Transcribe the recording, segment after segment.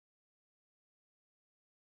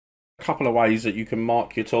couple of ways that you can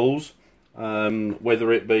mark your tools,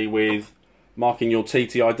 whether it be with marking your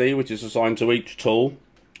TTID, which is assigned to each tool.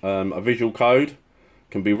 A visual code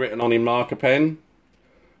can be written on in marker pen,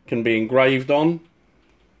 can be engraved on.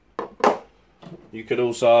 You could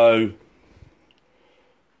also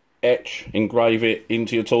engrave it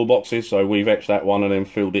into your toolboxes. So we've etched that one and then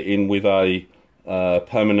filled it in with a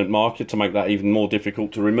permanent marker to make that even more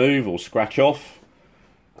difficult to remove or scratch off.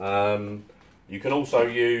 You can also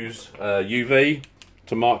use UV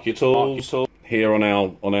to mark your tools. Here on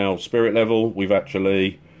our spirit level, we've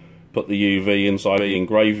actually put the UV inside the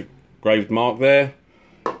engraved mark there.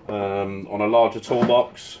 On a larger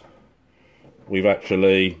toolbox, we've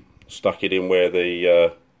actually stuck it in where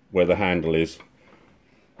the handle is.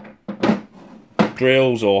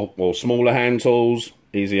 Drills or smaller hand tools,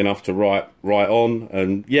 easy enough to write on,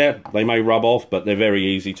 and yeah, they may rub off, but they're very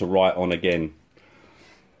easy to write on again.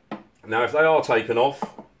 Now, if they are taken off,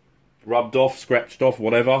 rubbed off, scratched off,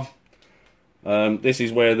 whatever, this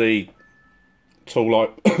is where the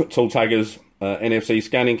Tooltaggers NFC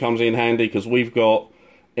scanning comes in handy, because we've got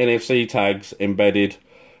NFC tags embedded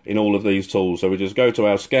in all of these tools. So we just go to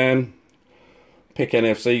our scan, pick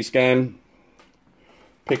NFC scan,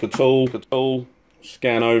 pick a tool,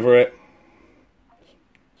 scan over it.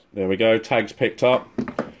 There we go, tags picked up.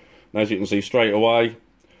 And as you can see straight away,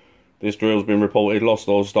 this drill's been reported lost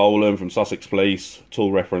or stolen from Sussex Police,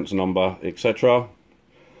 tool reference number, etc.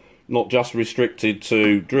 Not just restricted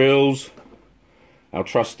to drills, our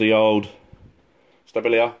trusty old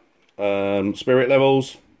Stabilia spirit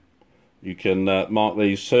levels. You can mark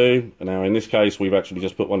these too. And now in this case, we've actually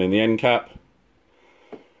just put one in the end cap.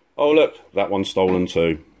 Oh look, that one's stolen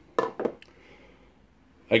too.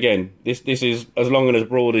 Again, this is as long and as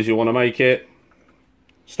broad as you want to make it.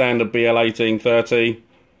 Standard BL 1830.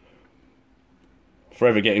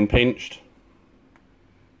 Forever getting pinched.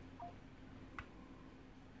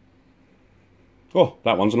 Oh,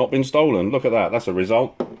 that one's not been stolen. Look at that. That's a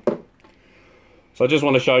result. So I just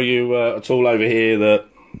want to show you a tool over here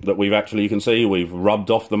that we've actually, you can see, we've rubbed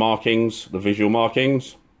off the markings, the visual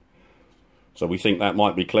markings. So we think that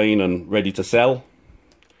might be clean and ready to sell.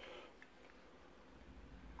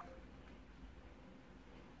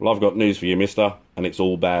 Well, I've got news for you, mister, and it's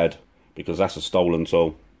all bad, because that's a stolen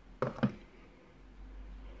tool.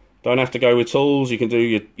 Don't have to go with tools, you can do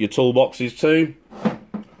your toolboxes too.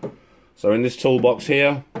 So in this toolbox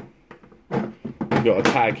here, we've got a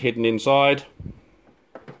tag hidden inside.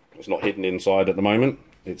 It's not hidden inside at the moment,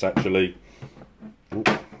 it's actually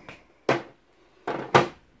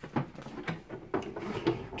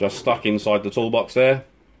just stuck inside the toolbox there.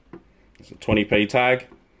 It's a 20p tag.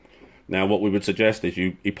 Now what we would suggest is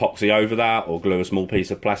you epoxy over that or glue a small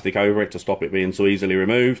piece of plastic over it to stop it being so easily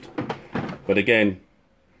removed. But again,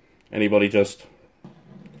 anybody just,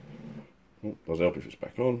 does help if it's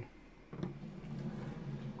back on.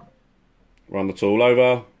 Run the tool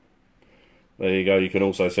over. There you go, you can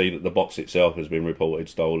also see that the box itself has been reported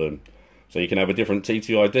stolen. So you can have a different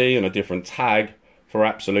TTID and a different tag for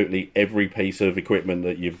absolutely every piece of equipment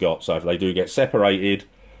that you've got. So if they do get separated,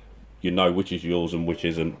 you know which is yours and which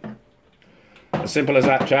isn't. As simple as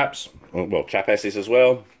that, chaps. Well, chap S's as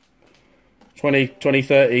well. 20,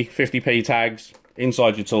 30, 50p tags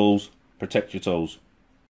inside your tools. Protect your tools.